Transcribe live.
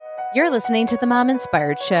You're listening to the Mom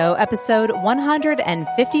Inspired Show, episode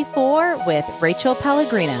 154 with Rachel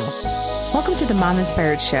Pellegrino. Welcome to the Mom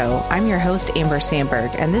Inspired Show. I'm your host, Amber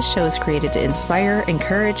Sandberg, and this show is created to inspire,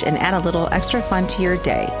 encourage, and add a little extra fun to your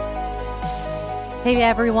day. Hey,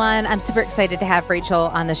 everyone. I'm super excited to have Rachel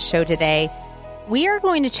on the show today. We are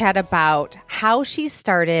going to chat about how she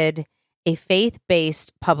started a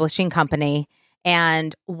faith-based publishing company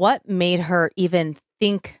and what made her even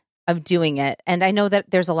think of doing it. And I know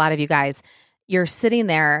that there's a lot of you guys, you're sitting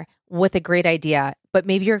there with a great idea, but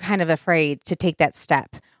maybe you're kind of afraid to take that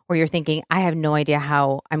step where you're thinking, I have no idea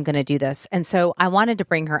how I'm going to do this. And so I wanted to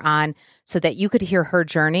bring her on so that you could hear her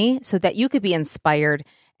journey, so that you could be inspired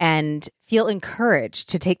and feel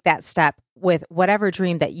encouraged to take that step with whatever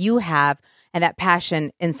dream that you have and that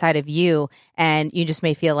passion inside of you. And you just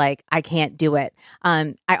may feel like, I can't do it.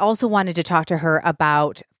 I also wanted to talk to her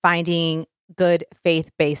about finding good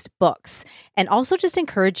faith-based books and also just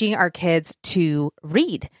encouraging our kids to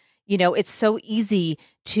read. You know, it's so easy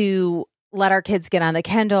to let our kids get on the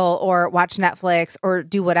Kindle or watch Netflix or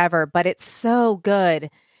do whatever, but it's so good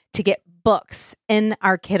to get books in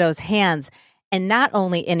our kiddos' hands, and not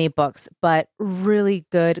only any books, but really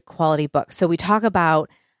good quality books. So we talk about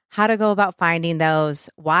how to go about finding those,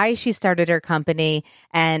 why she started her company,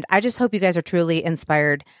 and I just hope you guys are truly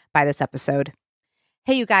inspired by this episode.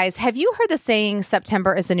 Hey, you guys, have you heard the saying,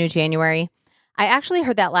 September is the new January? I actually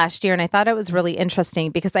heard that last year, and I thought it was really interesting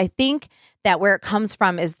because I think that where it comes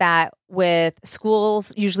from is that with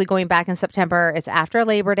schools usually going back in September, it's after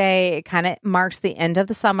Labor Day. It kind of marks the end of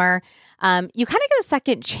the summer. You kind of get a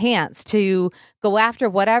second chance to go after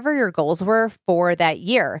whatever your goals were for that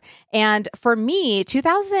year. And for me,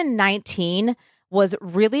 2019 was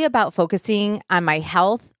really about focusing on my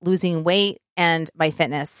health, losing weight, and my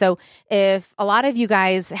fitness. So if a lot of you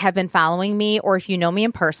guys have been following me, or if you know me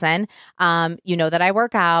in person, you know that I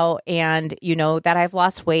work out and you know that I've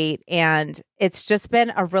lost weight, and it's just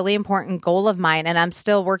been a really important goal of mine, and I'm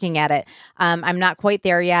still working at it. I'm not quite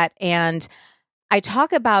there yet. And I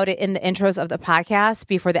talk about it in the intros of the podcast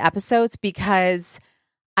before the episodes because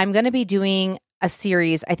I'm going to be doing a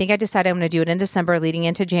series. I think I decided I'm going to do it in December leading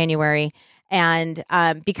into January. And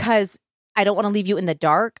because I don't want to leave you in the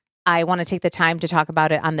dark, I want to take the time to talk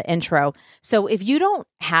about it on the intro. So if you don't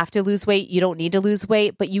have to lose weight, you don't need to lose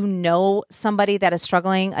weight, but you know somebody that is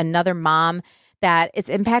struggling, another mom that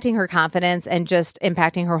it's impacting her confidence and just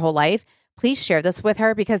impacting her whole life, please share this with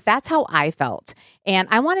her because that's how I felt. And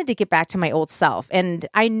I wanted to get back to my old self. And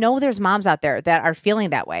I know there's moms out there that are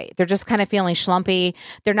feeling that way. They're just kind of feeling schlumpy.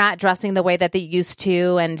 They're not dressing the way that they used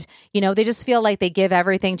to. And, you know, they just feel like they give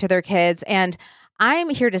everything to their kids. And I'm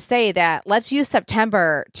here to say that let's use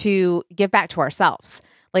September to give back to ourselves.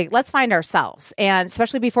 Like, let's find ourselves. And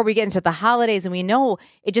especially before we get into the holidays, and we know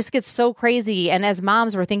it just gets so crazy. And as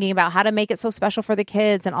moms, we're thinking about how to make it so special for the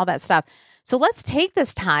kids and all that stuff. So let's take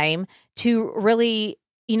this time to really,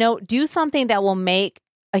 you know, do something that will make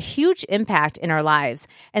a huge impact in our lives.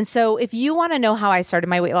 And so if you want to know how I started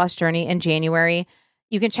my weight loss journey in January,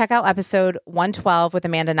 you can check out episode 112 with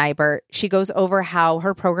Amanda Nybert. She goes over how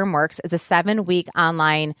her program works. It's a 7-week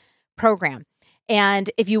online program.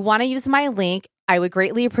 And if you want to use my link, I would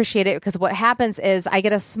greatly appreciate it because what happens is I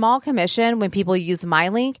get a small commission when people use my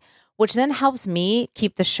link, which then helps me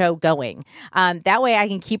keep the show going. That way I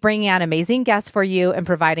can keep bringing on amazing guests for you and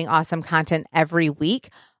providing awesome content every week.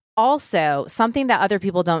 Also, something that other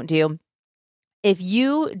people don't do, if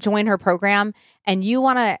you join her program and you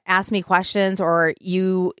want to ask me questions or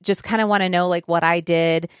you just kind of want to know like what I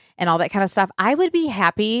did and all that kind of stuff, I would be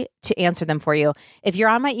happy to answer them for you. If you're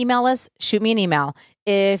on my email list, shoot me an email.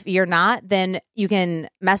 If you're not, then you can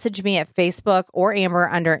message me at Facebook or Amber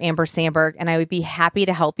under Amber Sandberg, and I would be happy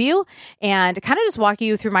to help you and kind of just walk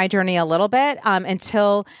you through my journey a little bit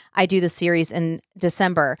until I do the series in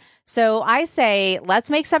December. So I say, let's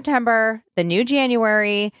make September the new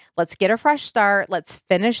January. Let's get a fresh start. Let's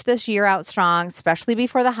finish this year out strong, especially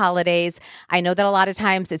before the holidays. I know that a lot of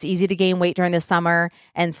times it's easy to gain weight during the summer.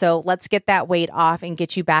 And so let's get that weight off and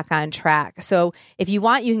get you back on track. So if you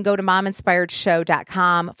want, you can go to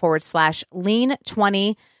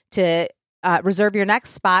mominspiredshow.com/lean20 to reserve your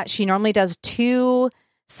next spot. She normally does 2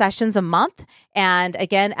 sessions a month. And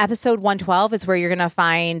again, episode 112 is where you're going to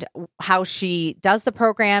find how she does the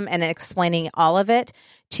program and explaining all of it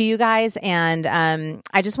to you guys. And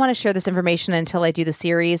I just want to share this information until I do the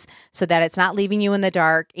series so that it's not leaving you in the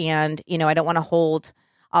dark. And, you know, I don't want to hold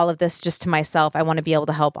all of this just to myself. I want to be able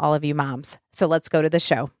to help all of you moms. So let's go to the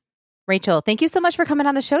show. Rachel, thank you so much for coming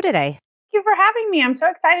on the show today. Thank you for having me. I'm so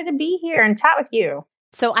excited to be here and chat with you.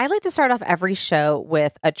 So I like to start off every show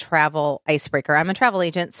with a travel icebreaker. I'm a travel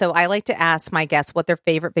agent, so I like to ask my guests what their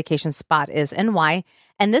favorite vacation spot is and why.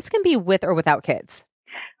 And this can be with or without kids.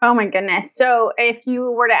 Oh my goodness. So if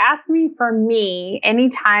you were to ask me for me, any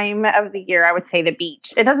time of the year, I would say the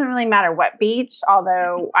beach. It doesn't really matter what beach,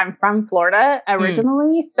 although I'm from Florida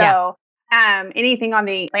originally. So anything on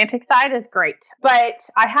the Atlantic side is great. But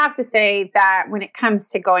I have to say that when it comes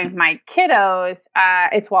to going with my kiddos,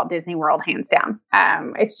 it's Walt Disney World, hands down.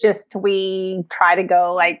 It's just, we try to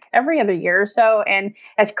go like every other year or so. And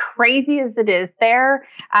as crazy as it is there,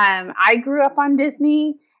 I grew up on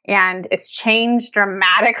Disney. And it's changed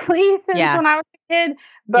dramatically since when I was a kid.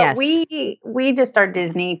 But we just are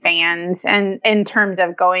Disney fans, and in terms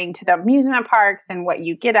of going to the amusement parks and what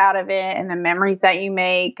you get out of it and the memories that you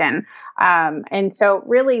make. And so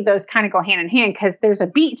really those kind of go hand in hand because there's a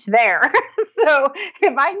beach there. So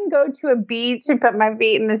if I can go to a beach and put my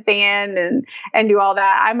feet in the sand and do all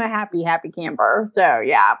that, I'm a happy camper. So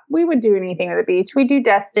yeah, we would do anything at the beach. We do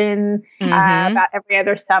Destin about every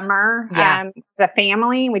other summer. As a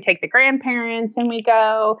family, we take the grandparents and we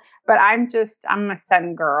go. But I'm a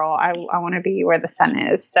sun girl. I want to be where the sun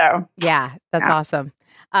is. So yeah, that's awesome.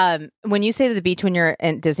 When you say the beach when you're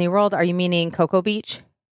in Disney World, are you meaning Cocoa Beach?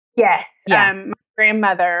 Yes. My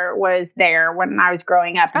grandmother was there when I was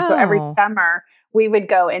growing up. And so every summer we would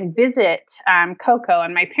go and visit Cocoa.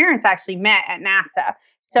 And my parents actually met at NASA.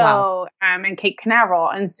 So in Cape Canaveral.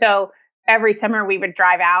 And so every summer we would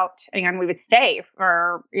drive out and we would stay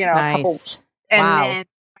for, a couple weeks. And then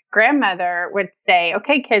grandmother would say,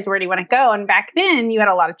 okay, kids, where do you want to go? And back then you had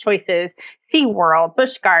a lot of choices, SeaWorld,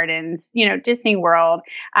 Busch Gardens, Disney World,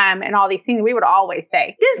 and all these things. We would always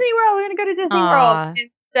say, Disney World, we're going to go to Disney World. And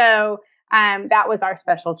so that was our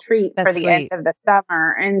special treat for the end of the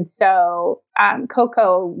summer. And so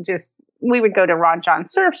Coco we would go to Ron John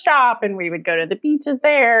Surf Shop and we would go to the beaches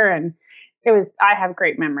there. And I have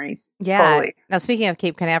great memories. Yeah. Totally. Now, speaking of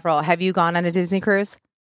Cape Canaveral, have you gone on a Disney cruise?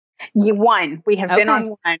 One. We have been on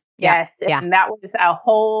one. Yes. And that was a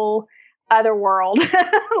whole other world,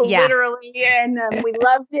 literally. And we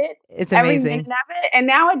loved it. It's amazing. Every minute of it. And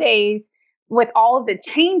nowadays, with all of the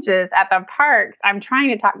changes at the parks, I'm trying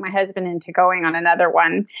to talk my husband into going on another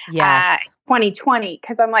one. Yes. 2020.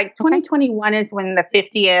 Because I'm like, 2021 is when the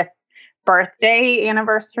 50th birthday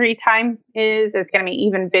anniversary time is. It's going to be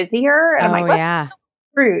even busier. And I'm like, let's go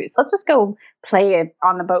cruise. Let's just go play it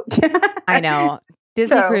on the boat. I know.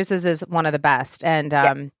 Disney Cruises is one of the best. And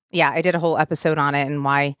I did a whole episode on it and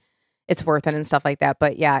why it's worth it and stuff like that.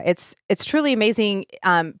 But yeah, it's truly amazing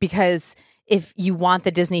because if you want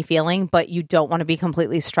the Disney feeling, but you don't want to be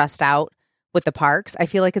completely stressed out with the parks, I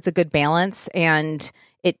feel like it's a good balance and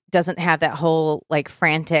it doesn't have that whole like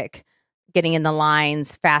frantic getting in the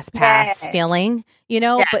lines, fast pass feeling,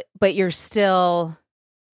 but you're still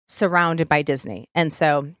surrounded by Disney. And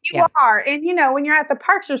so you are. And when you're at the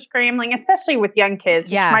parks, you're scrambling, especially with young kids.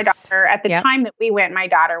 Yes. My daughter, at the time that we went, my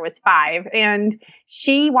daughter was 5 and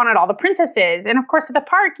she wanted all the princesses. And of course at the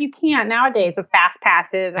park, you can't nowadays with fast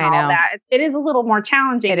passes and all that. It is a little more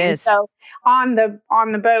challenging. It is. So on the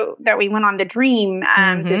boat that we went on, the Dream,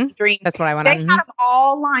 Disney Dream, that's what I went on. They had them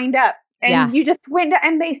all lined up and you just went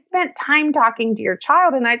and they spent time talking to your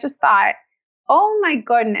child. And I just thought, oh my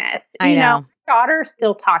goodness, I know. Daughter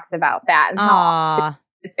still talks about that and how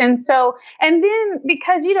and then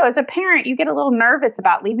because as a parent you get a little nervous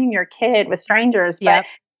about leaving your kid with strangers, but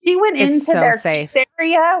she went into their safe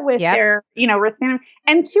area with their wristband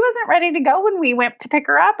and she wasn't ready to go when we went to pick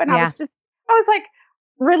her up, and I was like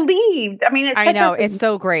relieved. I mean, it's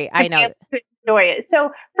so great. I know. Enjoy it.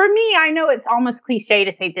 So for me, I know it's almost cliche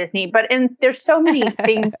to say Disney, but there's so many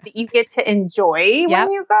things that you get to enjoy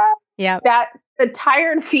when you go. Yeah. That the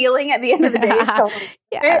tired feeling at the end of the day is so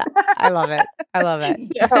I love it.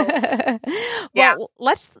 Well,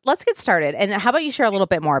 let's get started. And how about you share a little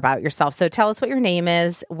bit more about yourself? So tell us what your name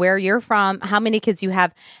is, where you're from, how many kids you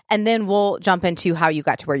have, and then we'll jump into how you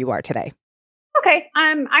got to where you are today. Okay.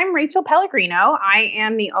 I'm Rachel Pellegrino. I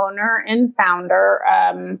am the owner, founder,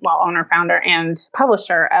 and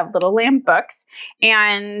publisher of Little Lamb Books.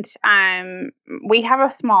 And we have a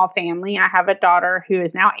small family. I have a daughter who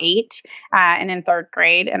is now 8 and in 3rd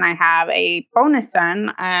grade. And I have a bonus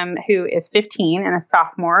son who is 15 and a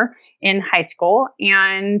sophomore in high school.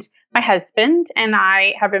 And my husband and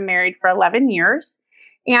I have been married for 11 years.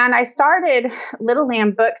 And I started Little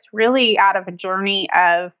Lamb Books really out of a journey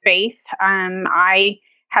of faith. I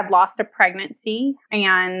had lost a pregnancy,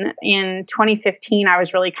 and in 2015, I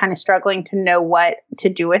was really kind of struggling to know what to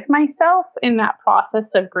do with myself in that process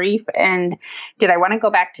of grief. And did I want to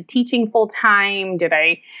go back to teaching full time? Did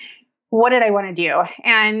I what did I want to do?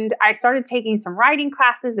 And I started taking some writing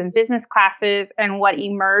classes and business classes. And what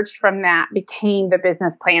emerged from that became the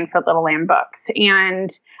business plan for Little Lamb Books.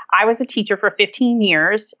 And I was a teacher for 15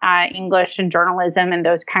 years, English and journalism and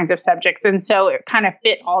those kinds of subjects. And so it kind of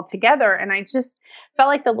fit all together. And I just felt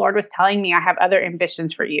like the Lord was telling me, I have other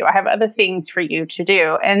ambitions for you. I have other things for you to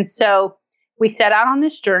do. And so we set out on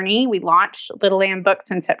this journey. We launched Little Lamb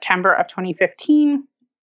Books in September of 2015.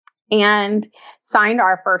 And signed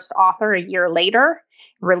our first author a year later,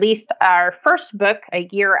 released our first book a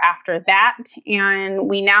year after that. And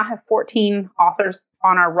we now have 14 authors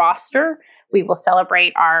on our roster. We will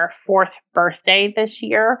celebrate our 4th birthday this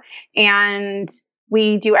year. And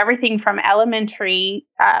we do everything from elementary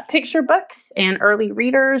picture books and early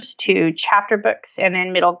readers to chapter books and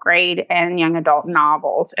then middle grade and young adult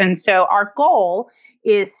novels. And so our goal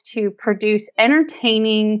is to produce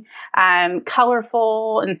entertaining,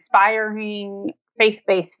 colorful, inspiring,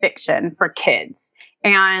 faith-based fiction for kids.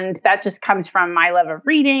 And that just comes from my love of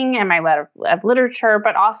reading and my love of literature,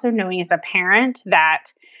 but also knowing as a parent that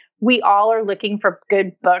we all are looking for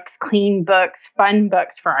good books, clean books, fun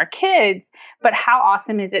books for our kids. But how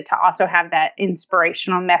awesome is it to also have that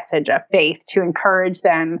inspirational message of faith to encourage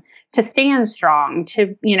them to stand strong,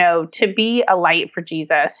 to be a light for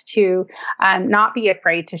Jesus, to not be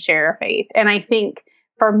afraid to share faith. And I think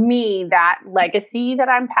for me, that legacy that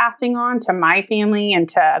I'm passing on to my family and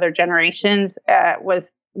to other generations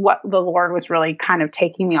was what the Lord was really kind of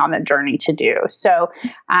taking me on the journey to do. So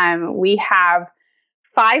we have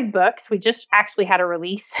 5 books. We just actually had a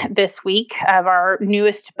release this week of our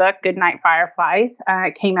newest book, Goodnight Fireflies.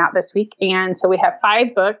 It came out this week. And so we have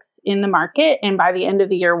 5 books in the market. And by the end of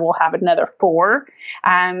the year, we'll have another 4.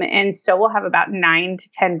 And so we'll have about 9 to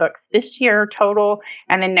 10 books this year total.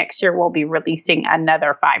 And then next year, we'll be releasing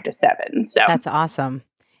another 5 to 7. So that's awesome.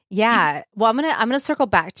 Yeah. Well, I'm gonna circle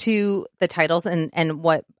back to the titles and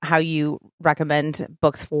how you recommend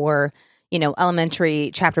books for elementary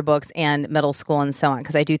chapter books and middle school and so on,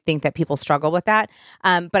 because I do think that people struggle with that.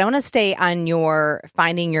 But I want to stay on your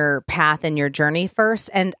finding your path and your journey first.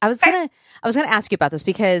 And I was gonna ask you about this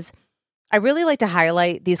because I really like to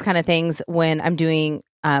highlight these kind of things when I'm doing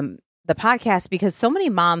the podcast, because so many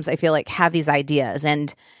moms, I feel like, have these ideas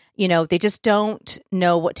and they just don't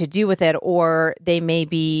know what to do with it, or they may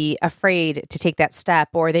be afraid to take that step,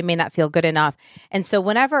 or they may not feel good enough. And so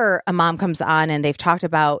whenever a mom comes on and they've talked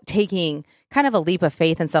about taking kind of a leap of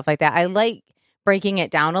faith and stuff like that, I like breaking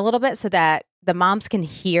it down a little bit so that the moms can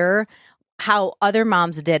hear how other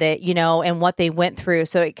moms did it, and what they went through.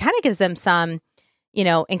 So it kind of gives them some,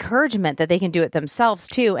 encouragement that they can do it themselves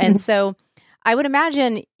too. And so I would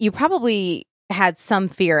imagine you probably had some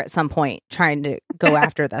fear at some point trying to go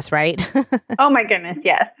after this, right? Oh my goodness,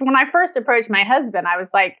 yes. When I first approached my husband, I was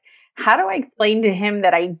like, how do I explain to him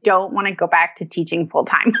that I don't want to go back to teaching full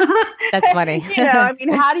time? That's funny. How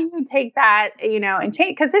do you take that, and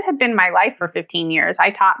change? Because it had been my life for 15 years.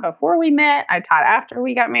 I taught before we met. I taught after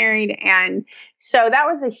we got married. And so that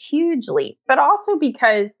was a huge leap, but also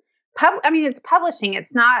because it's publishing.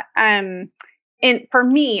 It's not, and for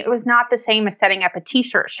me, it was not the same as setting up a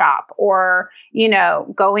t-shirt shop or,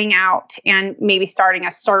 going out and maybe starting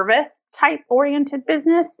a service type oriented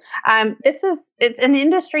business. It's an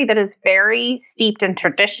industry that is very steeped in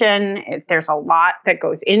tradition. There's a lot that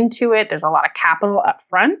goes into it. There's a lot of capital up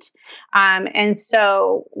front. And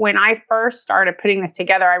so when I first started putting this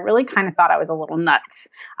together, I really kind of thought I was a little nuts.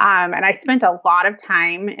 And I spent a lot of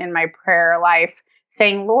time in my prayer life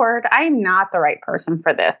saying, Lord, I'm not the right person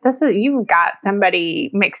for this. You've got somebody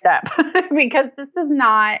mixed up because this is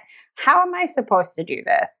not, how am I supposed to do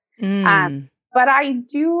this? But I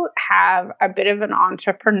do have a bit of an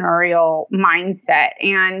entrepreneurial mindset,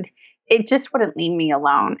 and it just wouldn't leave me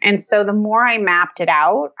alone. And so the more I mapped it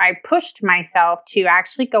out, I pushed myself to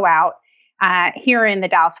actually go out here in the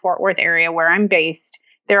Dallas-Fort Worth area where I'm based.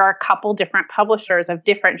 There are a couple different publishers of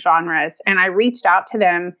different genres, and I reached out to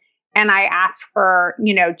them and I asked for,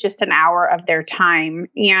 just an hour of their time,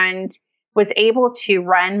 and was able to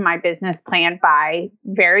run my business plan by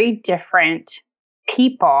very different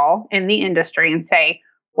people in the industry and say,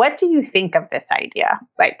 what do you think of this idea?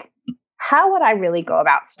 Like, how would I really go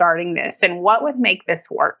about starting this, and what would make this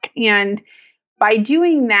work? And by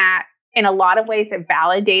doing that, in a lot of ways, it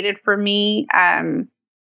validated for me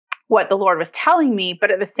what the Lord was telling me,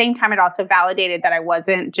 but at the same time, it also validated that I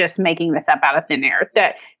wasn't just making this up out of thin air,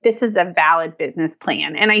 that this is a valid business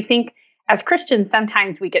plan. And I think as Christians,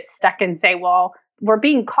 sometimes we get stuck and say, well, we're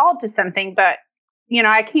being called to something, but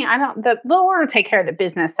the Lord will take care of the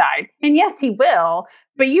business side. And yes, he will,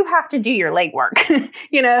 but you have to do your legwork.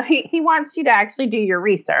 He wants you to actually do your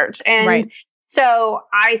research. And right. So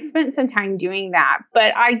I spent some time doing that,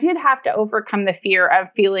 but I did have to overcome the fear of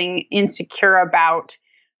feeling insecure about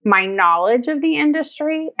my knowledge of the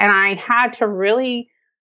industry. And I had to really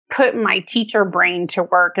put my teacher brain to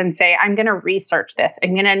work and say, I'm going to research this.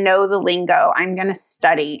 I'm going to know the lingo. I'm going to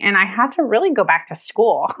study. And I had to really go back to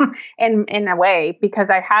school in a way, because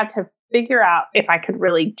I had to figure out if I could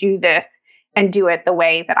really do this and do it the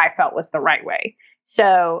way that I felt was the right way.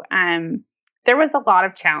 So, there was a lot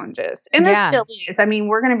of challenges, and there still is. I mean,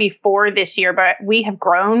 we're going to be 4 this year, but we have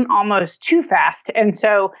grown almost too fast. And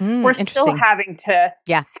so we're still having to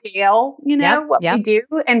scale, what we do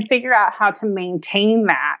and figure out how to maintain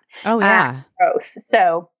that growth.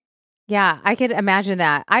 So yeah, I could imagine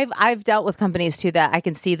that. I've dealt with companies too that I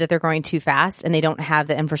can see that they're growing too fast and they don't have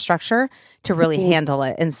the infrastructure to really handle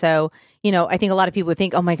it. And so, I think a lot of people would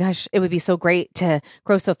think, oh my gosh, it would be so great to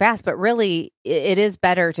grow so fast. But really, it is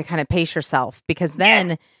better to kind of pace yourself, because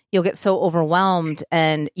then you'll get so overwhelmed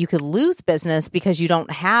and you could lose business because you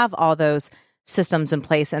don't have all those systems in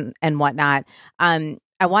place and whatnot. I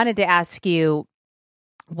wanted to ask you,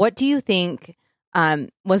 what do you think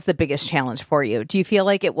was the biggest challenge for you? Do you feel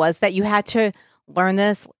like it was that you had to learn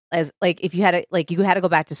this as if you had to go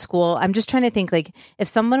back to school? I'm just trying to think, if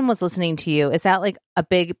someone was listening to you, is that a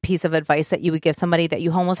big piece of advice that you would give somebody, that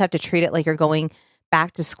you almost have to treat it like you're going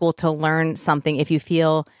back to school to learn something if you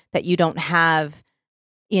feel that you don't have,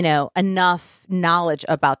 enough knowledge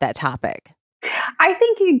about that topic? I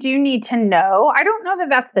think you do need to know. I don't know that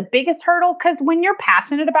that's the biggest hurdle, because when you're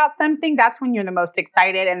passionate about something, that's when you're the most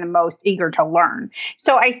excited and the most eager to learn.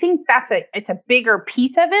 So I think it's a bigger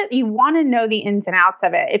piece of it. You want to know the ins and outs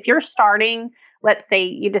of it. If you're starting, let's say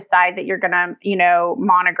you decide that you're going to,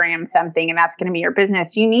 monogram something and that's going to be your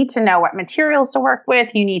business, you need to know what materials to work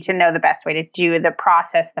with. You need to know the best way to do the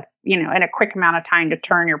process, in a quick amount of time to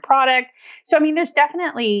turn your product. So, I mean, there's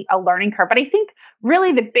definitely a learning curve, but I think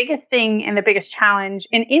really the biggest thing and the biggest challenge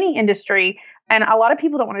in any industry, and a lot of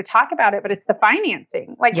people don't want to talk about it, but it's the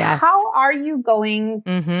financing. How are you going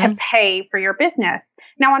to pay for your business?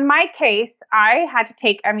 Now, in my case, I had to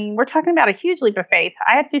we're talking about a huge leap of faith.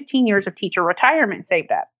 I had 15 years of teacher retirement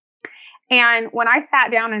saved up. And when I sat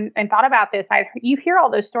down and thought about this, you hear all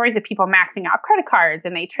those stories of people maxing out credit cards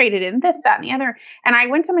and they traded in this, that, and the other. And I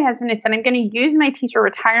went to my husband and said, I'm going to use my teacher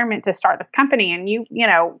retirement to start this company. And you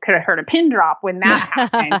could have heard a pin drop when that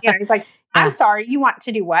happened. He's like, I'm sorry, you want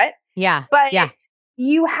to do what? Yeah. But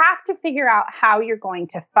you have to figure out how you're going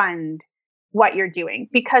to fund what you're doing,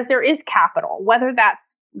 because there is capital, whether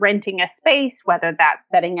that's renting a space, whether that's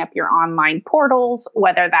setting up your online portals,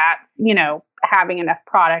 whether that's, having enough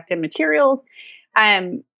product and materials,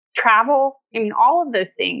 travel, all of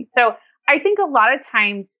those things. So I think a lot of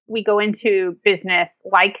times we go into business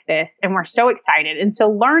like this and we're so excited. And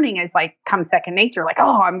so learning is comes second nature,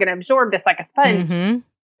 I'm going to absorb this like a sponge.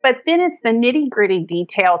 But then it's the nitty gritty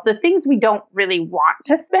details, the things we don't really want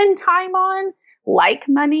to spend time on, like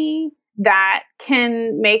money, that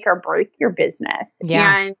can make or break your business.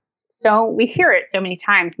 Yeah. And so we hear it so many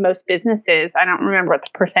times. Most businesses, I don't remember what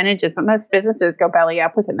the percentage is, but most businesses go belly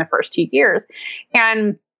up within the first 2 years.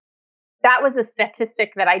 And that was a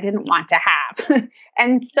statistic that I didn't want to have.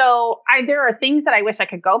 And so there are things that I wish I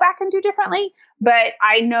could go back and do differently. But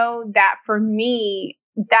I know that for me,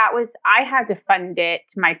 I had to fund it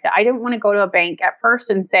myself. I didn't want to go to a bank at first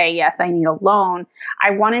and say, yes, I need a loan.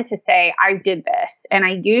 I wanted to say, I did this and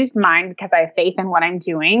I used mine because I have faith in what I'm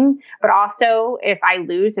doing. But also, if I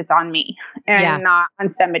lose, it's on me and not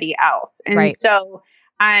on somebody else. And so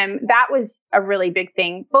that was a really big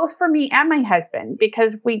thing, both for me and my husband,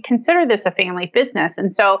 because we consider this a family business.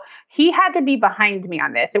 And so he had to be behind me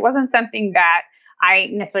on this. It wasn't something that I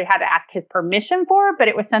necessarily had to ask his permission for, but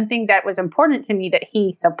it was something that was important to me that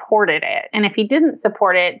he supported it. And if he didn't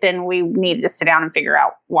support it, then we needed to sit down and figure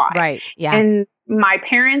out why. Right. Yeah. And my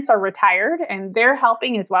parents are retired and they're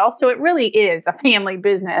helping as well. So it really is a family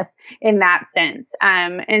business in that sense.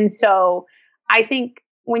 And so I think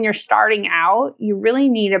when you're starting out, you really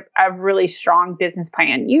need a really strong business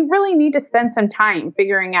plan. You really need to spend some time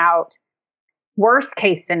figuring out worst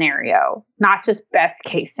case scenario, not just best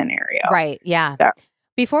case scenario. Right. Yeah. So,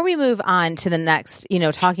 before we move on to the next,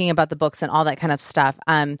 talking about the books and all that kind of stuff,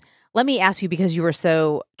 let me ask you, because you were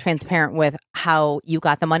so transparent with how you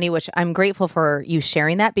got the money, which I'm grateful for you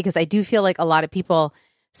sharing that, because I do feel like a lot of people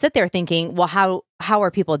sit there thinking, well, how are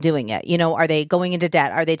people doing it? Are they going into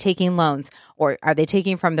debt? Are they taking loans, or are they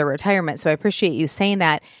taking from their retirement? So I appreciate you saying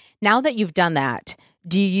that. Now that you've done that,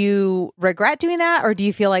 do you regret doing that, or do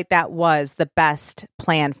you feel like that was the best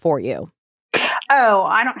plan for you? Oh,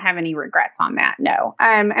 I don't have any regrets on that. No.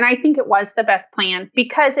 And I think it was the best plan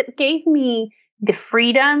because it gave me the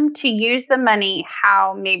freedom to use the money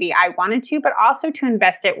how maybe I wanted to, but also to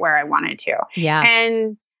invest it where I wanted to. Yeah.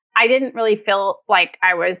 And I didn't really feel like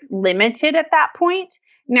I was limited at that point.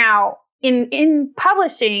 Now, in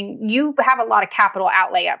publishing, you have a lot of capital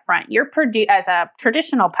outlay up front. You're as a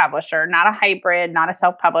traditional publisher, not a hybrid, not a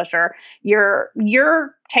self-publisher.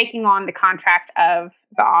 You're taking on the contract of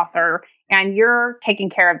the author, and you're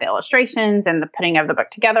taking care of the illustrations and the putting of the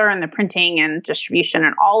book together and the printing and distribution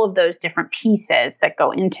and all of those different pieces that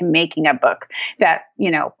go into making a book that,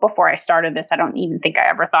 before I started this, I don't even think I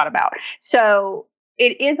ever thought about. So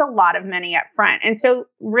it is a lot of money up front. And so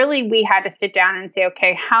really we had to sit down and say,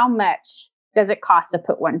 okay, how much does it cost to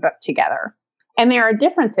put one book together? And there are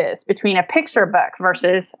differences between a picture book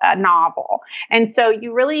versus a novel. And so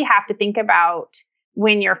you really have to think about,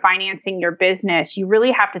 when you're financing your business, you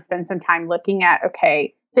really have to spend some time looking at,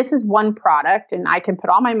 okay, this is one product and I can put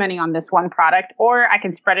all my money on this one product, or I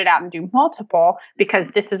can spread it out and do multiple because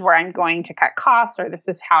this is where I'm going to cut costs, or this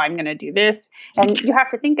is how I'm going to do this. And you have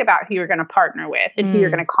to think about who you're going to partner with and who you're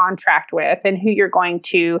going to contract with and who you're going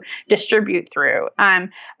to distribute through.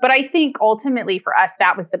 But I think ultimately for us,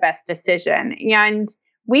 that was the best decision. And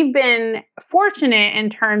we've been fortunate in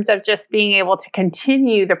terms of just being able to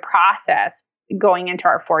continue the process going into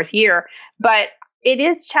our 4th year. But it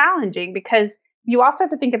is challenging because you also have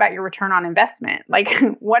to think about your return on investment. Like,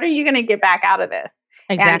 what are you going to get back out of this?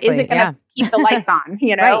 Exactly. And is it going to keep the lights on?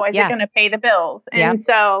 Right, Is it going to pay the bills? And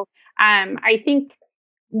so I think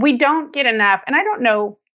we don't get enough. And I don't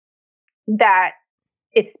know that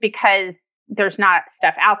it's because there's not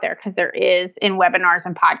stuff out there, because there is in webinars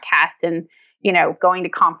and podcasts and, going to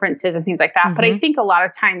conferences and things like that. Mm-hmm. But I think a lot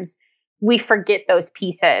of times we forget those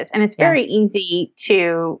pieces, and it's very easy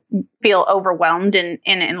to feel overwhelmed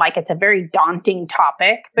and like it's a very daunting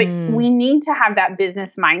topic, but we need to have that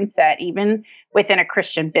business mindset even within a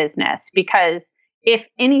Christian business, because if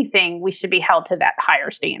anything, we should be held to that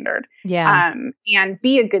higher standard. And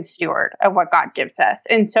be a good steward of what God gives us.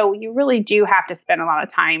 And so you really do have to spend a lot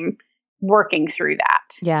of time working through that.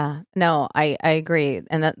 Yeah, no, I agree.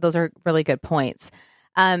 And those are really good points.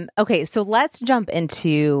 Okay, so let's jump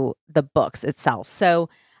into the books itself. So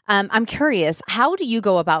I'm curious, how do you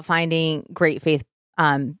go about finding great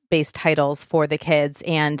faith-based titles for the kids,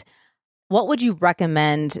 and what would you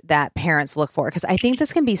recommend that parents look for? Because I think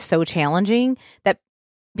this can be so challenging that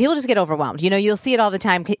people just get overwhelmed. You'll see it all the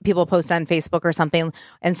time. People post on Facebook or something,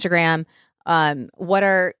 Instagram, what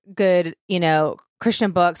are good,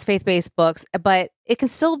 Christian books, faith-based books, but it can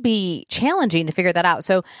still be challenging to figure that out.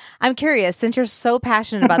 So I'm curious, since you're so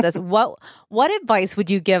passionate about this, what advice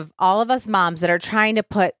would you give all of us moms that are trying to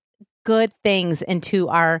put good things into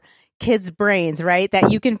our kids' brains, right?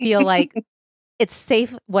 That you can feel like it's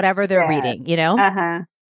safe, whatever they're reading,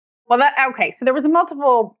 Well, okay. So there was a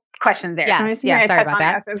multiple questions there. Yes. Yeah. Sorry about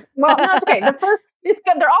that. Well, no, it's okay. The first, it's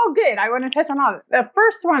good. They're all good. I want to touch on all of it. The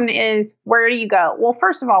first one is, where do you go? Well,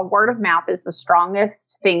 first of all, word of mouth is the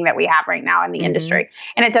strongest thing that we have right now in the industry.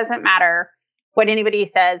 And it doesn't matter what anybody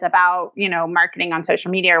says about, marketing on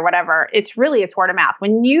social media or whatever. It's word of mouth.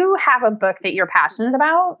 When you have a book that you're passionate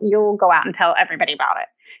about, you'll go out and tell everybody about it.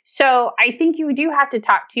 So I think you do have to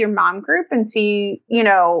talk to your mom group and see,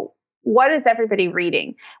 what is everybody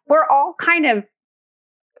reading? We're all kind of,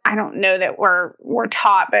 I don't know that we're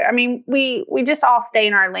taught, but I mean, we just all stay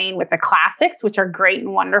in our lane with the classics, which are great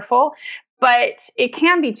and wonderful, but it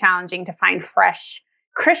can be challenging to find fresh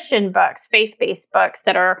Christian books, faith-based books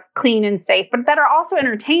that are clean and safe, but that are also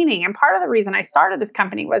entertaining. And part of the reason I started this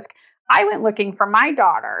company was I went looking for my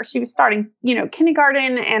daughter. She was starting,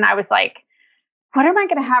 kindergarten, and I was like, what am I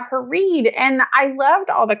going to have her read? And I loved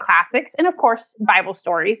all the classics and, of course, Bible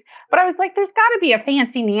stories. But I was like, there's got to be a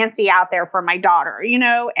Fancy Nancy out there for my daughter,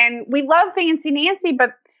 and we love Fancy Nancy,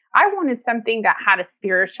 but I wanted something that had a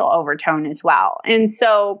spiritual overtone as well. And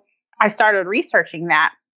so I started researching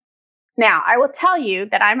that. Now, I will tell you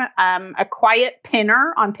that I'm a quiet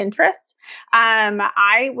pinner on Pinterest.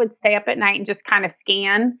 I would stay up at night and just kind of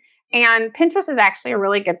scan. And Pinterest is actually a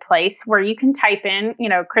really good place where you can type in,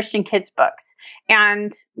 Christian kids books,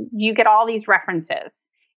 and you get all these references.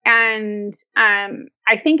 And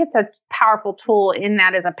I think it's a powerful tool in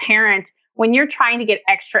that, as a parent, when you're trying to get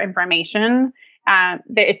extra information, that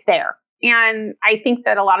it's there. And I think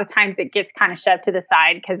that a lot of times it gets kind of shoved to the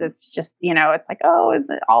side because it's just, it's like,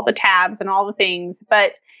 all the tabs and all the things.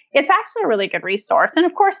 But it's actually a really good resource. And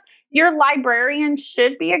of course, your librarian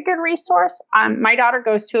should be a good resource. My daughter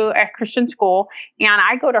goes to a Christian school, and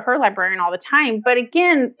I go to her librarian all the time. But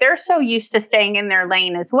again, they're so used to staying in their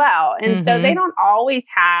lane as well. And so they don't always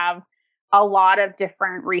have a lot of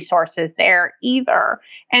different resources there either.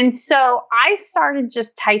 And so I started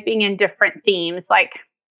just typing in different themes like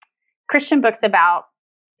Christian books about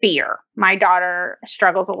fear. My daughter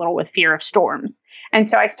struggles a little with fear of storms. And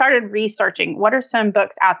so I started researching what are some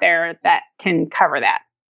books out there that can cover that.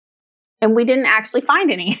 And we didn't actually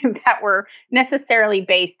find any that were necessarily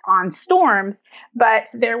based on storms, but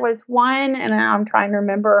there was one, and I'm trying to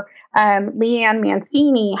remember, Leanne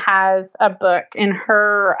Mancini has a book in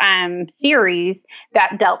her series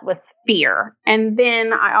that dealt with fear. And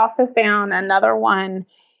then I also found another one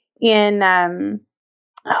in,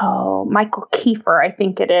 Michael Kiefer, I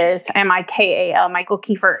think it is, Mikal, Michael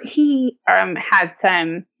Kiefer. He had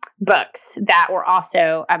some books that were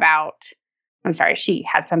also about, she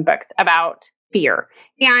had some books about fear,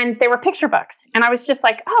 and they were picture books. And I was just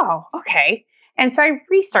like, oh, okay. And so I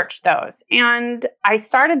researched those, and I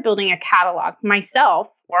started building a catalog myself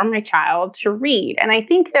for my child to read. And I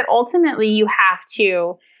think that ultimately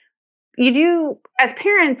as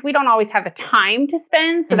parents, we don't always have the time to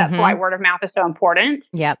spend. So that's why word of mouth is so important.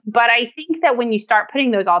 Yep. But I think that when you start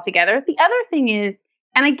putting those all together, the other thing is,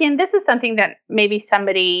 and again, this is something that maybe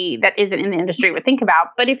somebody that isn't in the industry would think about,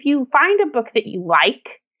 but if you find a book that you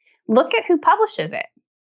like, look at who publishes it.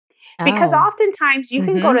 Because oftentimes you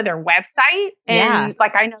can go to their website and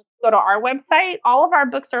like I know, go to our website, all of our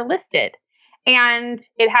books are listed. And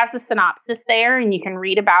it has the synopsis there, and you can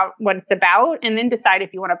read about what it's about and then decide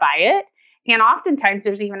if you want to buy it. And oftentimes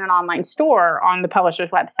there's even an online store on the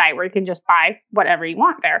publisher's website where you can just buy whatever you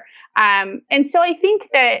want there. And so I think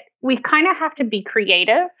that we kind of have to be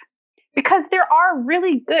creative because there are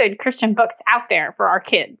really good Christian books out there for our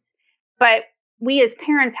kids. But we as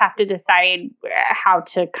parents have to decide how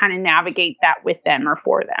to kind of navigate that with them or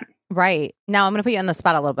for them. Right. Now I'm going to put you on the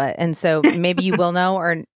spot a little bit. And so maybe you will know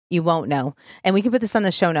or you won't know. And we can put this on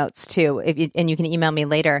the show notes too, and you can email me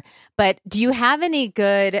later. But do you have any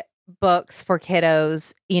good books for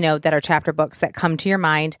kiddos, that are chapter books that come to your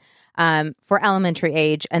mind for elementary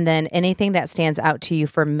age, and then anything that stands out to you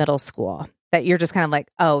for middle school that you're just kind of like,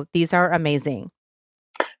 oh, these are amazing?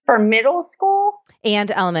 For middle school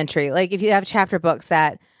and elementary, like if you have chapter books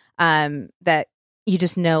that you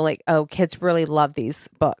just know, like, oh, kids really love these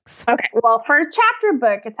books. Okay. Well, for a chapter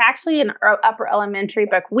book, it's actually an upper elementary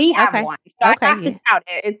book. We have one. So I have to tout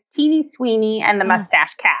it. It's Teeny Sweeney and the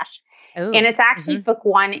Mustache Cache. Ooh. And it's actually book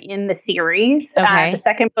one in the series. The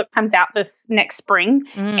second book comes out this next spring.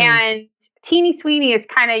 And Teeny Sweeney is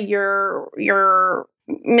kind of your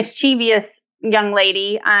mischievous young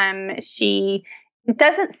lady. She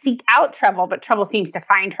doesn't seek out trouble, but trouble seems to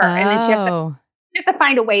find her. And then she has to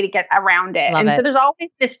find a way to get around it. So there's always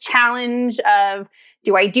this challenge of,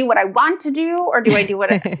 do I do what I want to do, or do I do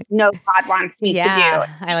what I know God wants me to do?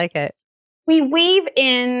 I like it. We weave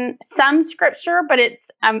in some scripture, but it's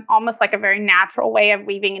almost like a very natural way of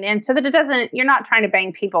weaving it in so that you're not trying to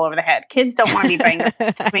bang people over the head. Kids don't want to be banged.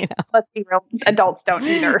 I mean, let's be real. Adults don't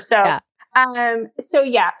either. So, so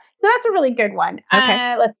that's a really good one.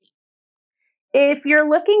 Okay. Let's see. If you're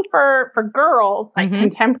looking for girls, like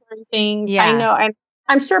contemporary things, I know, and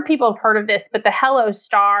I'm sure people have heard of this, but the Hello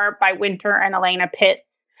Star by Winter and Elena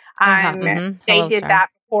Pitts, they did that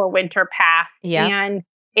before Winter passed. And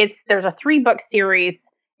there's a 3-book series,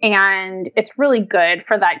 and it's really good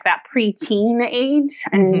for like that preteen age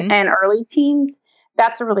and early teens.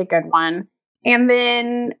 That's a really good one. And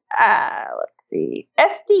then, let's see,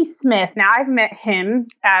 S.D. Smith. Now I've met him,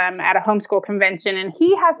 at a homeschool convention, and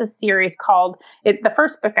he has a series called, the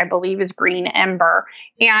first book I believe is Green Ember.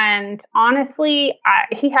 And honestly,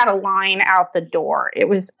 he had a line out the door. It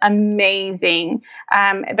was amazing.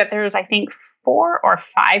 But there's, I think, 4 or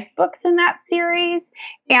 5 books in that series.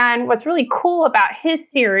 And what's really cool about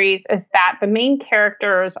his series is that the main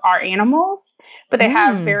characters are animals, but they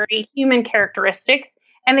have very human characteristics.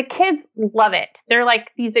 And the kids love it. They're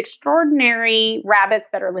like these extraordinary rabbits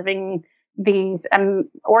that are living these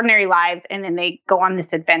ordinary lives, and then they go on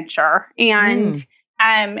this adventure. And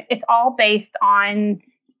it's all based on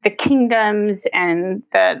the kingdoms and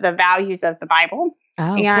the values of the Bible.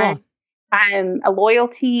 Oh, and cool. A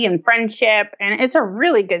loyalty and friendship. And it's a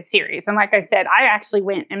really good series. And like I said, I actually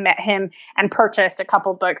went and met him and purchased a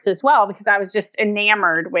couple books as well, because I was just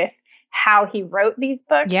enamored with how he wrote these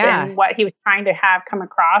books and what he was trying to have come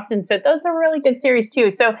across. And so those are really good series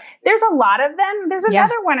too. So there's a lot of them. There's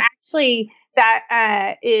another one actually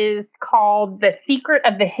that is called The Secret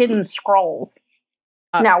of the Hidden Scrolls.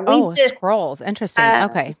 Now scrolls. Interesting.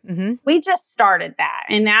 Okay. We just started that,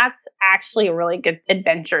 and that's actually a really good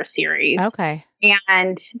adventure series. Okay.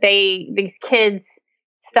 And these kids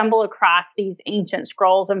stumble across these ancient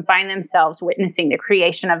scrolls and find themselves witnessing the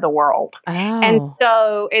creation of the world. Oh. And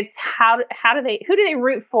so it's who do they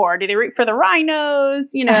root for? Do they root for the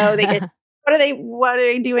rhinos? You know, what are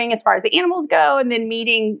they doing as far as the animals go? And then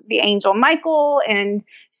meeting the angel Michael. And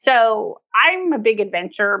so I'm a big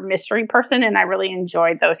adventure mystery person, and I really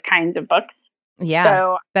enjoyed those kinds of books. Yeah.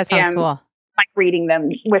 So that sounds cool. Like reading them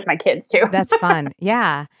with my kids too. That's fun.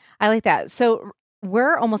 Yeah. I like that. So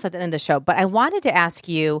we're almost at the end of the show, but I wanted to ask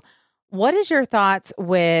you, what is your thoughts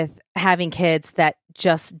with having kids that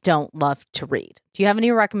just don't love to read? Do you have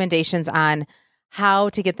any recommendations on how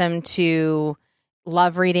to get them to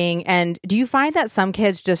love reading? And do you find that some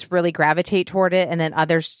kids just really gravitate toward it and then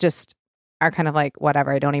others just are kind of like,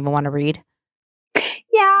 whatever, I don't even want to read?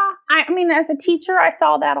 Yeah. I mean, as a teacher, I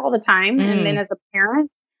saw that all the time. And then as a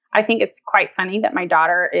parent, I think it's quite funny that my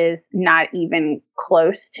daughter is not even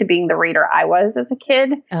close to being the reader I was as a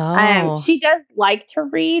kid. Oh. She does like to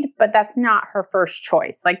read, but that's not her first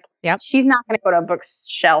choice. Like, she's not going to go to a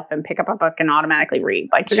bookshelf and pick up a book and automatically read.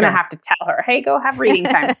 Like, you're going to have to tell her, hey, go have reading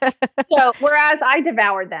time. So, whereas I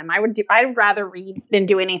devoured them, I'd rather read than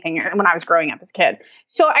do anything when I was growing up as a kid.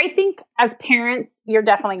 So, I think as parents, you're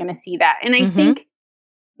definitely going to see that. And I think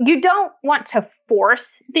you don't want to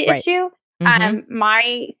force the issue.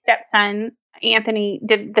 My stepson, Anthony,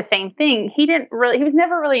 did the same thing. He was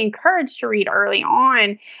never really encouraged to read early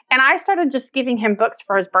on. And I started just giving him books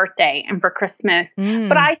for his birthday and for Christmas.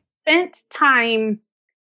 But I spent time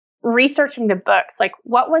researching the books. Like,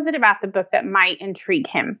 what was it about the book that might intrigue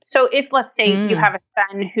him? So if, let's say you have a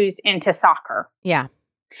son who's into soccer. Yeah.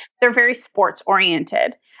 They're very sports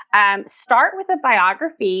oriented. Start with a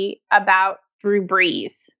biography about Drew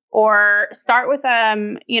Brees. Or start with,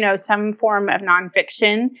 some form of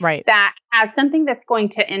nonfiction that has something that's going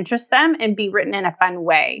to interest them and be written in a fun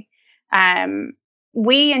way.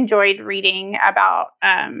 We enjoyed reading about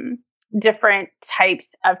different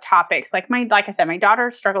types of topics. Like I said, my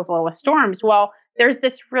daughter struggles a little with storms. Well, there's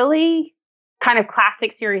this really kind of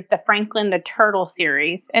classic series, the Franklin the Turtle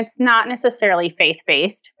series. It's not necessarily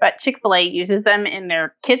faith-based, but Chick-fil-A uses them in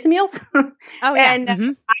their kids' meals. Oh, yeah.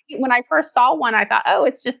 And when I first saw one, I thought, oh,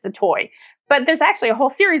 it's just a toy. But there's actually a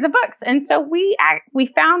whole series of books. And so we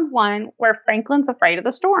found one where Franklin's afraid of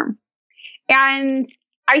the storm. And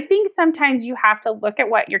I think sometimes you have to look at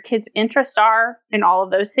what your kids' interests are in all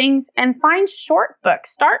of those things and find short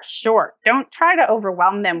books. Start short. Don't try to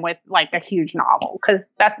overwhelm them with like a huge novel, because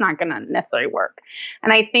that's not going to necessarily work.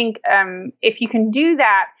 And I think if you can do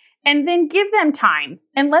that and then give them time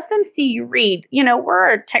and let them see you read,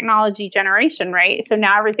 we're a technology generation, right? So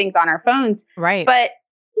now everything's on our phones. Right. But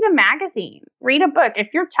read a magazine, read a book.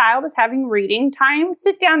 If your child is having reading time,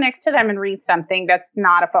 sit down next to them and read something that's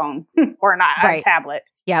not a phone or not a tablet.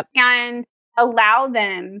 Yep. And allow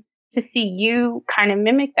them to see you kind of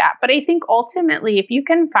mimic that. But I think ultimately, if you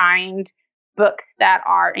can find books that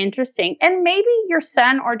are interesting, and maybe your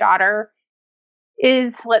son or daughter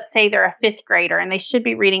is, let's say they're a fifth grader and they should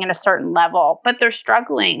be reading at a certain level, but they're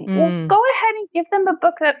struggling. Well, go ahead and give them a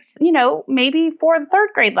book that's, maybe for the third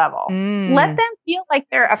grade level. Let them feel like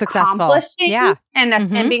they're accomplishing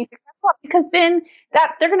and being successful, because then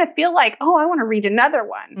that they're going to feel like, oh, I want to read another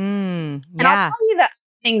one. And I'll tell you that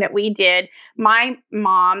thing that we did. My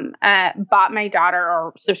mom bought my daughter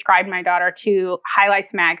or subscribed my daughter to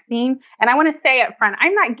Highlights magazine. And I want to say up front,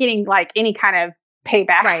 I'm not getting like any kind of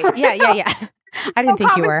payback. Right. Yeah. I didn't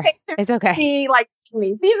think you were. It's okay. These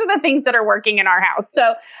are the things that are working in our house.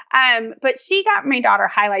 So, but she got my daughter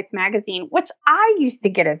Highlights magazine, which I used to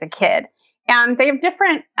get as a kid. And they have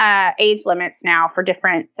different age limits now for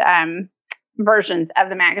different versions of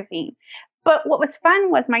the magazine. But what was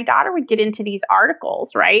fun was my daughter would get into these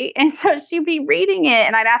articles, right? And so she'd be reading it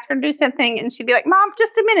and I'd ask her to do something and she'd be like, Mom,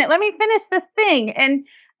 just a minute, let me finish this thing. And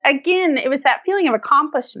again, it was that feeling of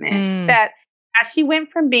accomplishment that as she went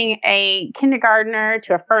from being a kindergartner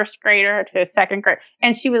to a first grader to a second grader,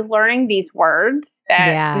 and she was learning these words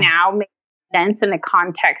that now make sense in the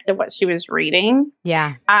context of what she was reading.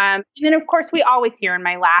 Yeah. And then, of course, we always hear in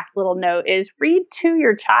my last little note is read to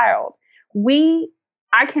your child.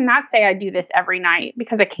 I cannot say I do this every night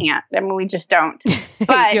because I can't. I mean, we just don't.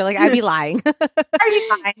 But you're like, I'd be lying.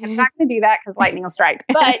 I'm not going to do that because lightning will strike.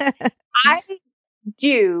 But I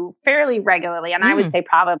do fairly regularly, and I would say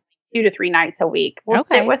probably 2 to 3 nights a week. We'll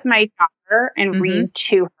sit with my daughter and read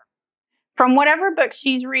to her from whatever book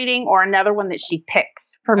she's reading or another one that she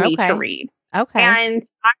picks for me to read. Okay. And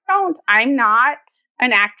I'm not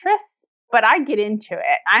an actress, but I get into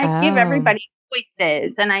it. I give everybody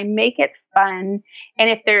voices and I make it fun. And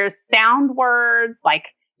if there's sound words like,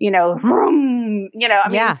 vroom, we get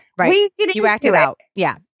into you act it out.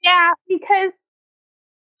 Yeah. Yeah, because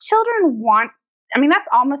children want, that's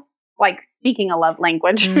almost like speaking a love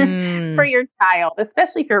language for your child,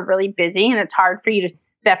 especially if you're really busy and it's hard for you to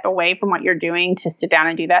step away from what you're doing to sit down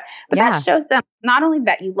and do that. But that shows them not only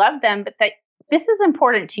that you love them, but that this is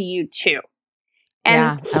important to you too.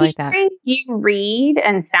 And I like that. Hearing you read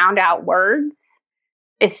and sound out words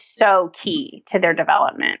is so key to their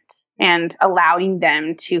development, and allowing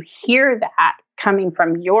them to hear that coming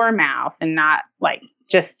from your mouth and not like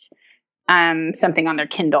just something on their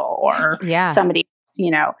Kindle or somebody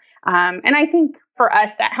else, and I think for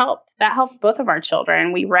us that helped both of our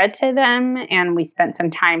children. We read to them and we spent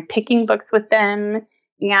some time picking books with them,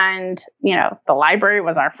 and the library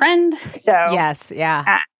was our friend. So yes, yep.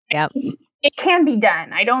 It can be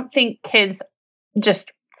done. I don't think kids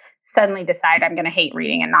just suddenly decide I'm going to hate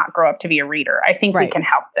reading and not grow up to be a reader. I think we can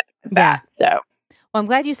help them with that. So, well, I'm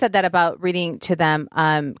glad you said that about reading to them,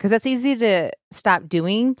 because that's easy to stop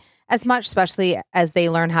doing as much, especially as they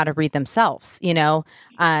learn how to read themselves,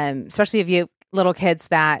 especially if you have little kids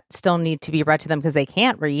that still need to be read to them because they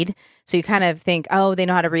can't read. So you kind of think, oh, they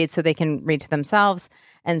know how to read so they can read to themselves.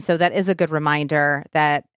 And so that is a good reminder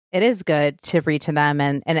that it is good to read to them,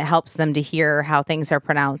 and it helps them to hear how things are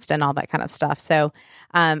pronounced and all that kind of stuff. So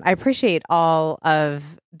I appreciate all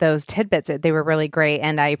of those tidbits. They were really great.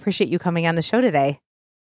 And I appreciate you coming on the show today.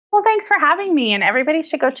 Well, thanks for having me. And everybody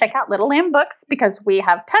should go check out Little Lamb Books, because we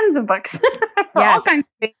have tons of books for all kinds of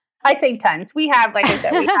things. I say tons. We have, like I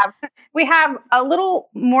said, we have a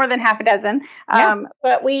little more than half a dozen.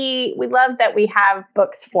 But we love that we have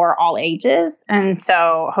books for all ages. And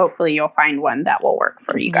so hopefully you'll find one that will work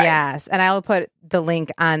for you guys. Yes. And I will put the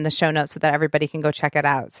link on the show notes so that everybody can go check it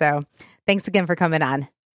out. So thanks again for coming on.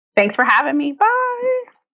 Thanks for having me. Bye.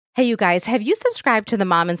 Hey, you guys, have you subscribed to the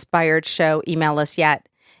Mom Inspired Show email list yet?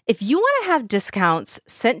 If you want to have discounts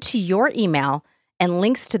sent to your email and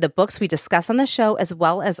links to the books we discuss on the show, as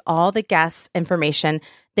well as all the guests' information,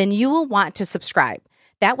 then you will want to subscribe.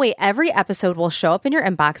 That way, every episode will show up in your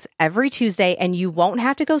inbox every Tuesday, and you won't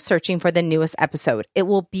have to go searching for the newest episode. It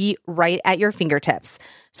will be right at your fingertips.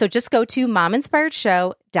 So just go to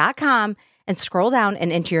mominspiredshow.com and scroll down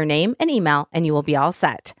and enter your name and email, and you will be all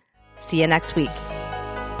set. See you next week.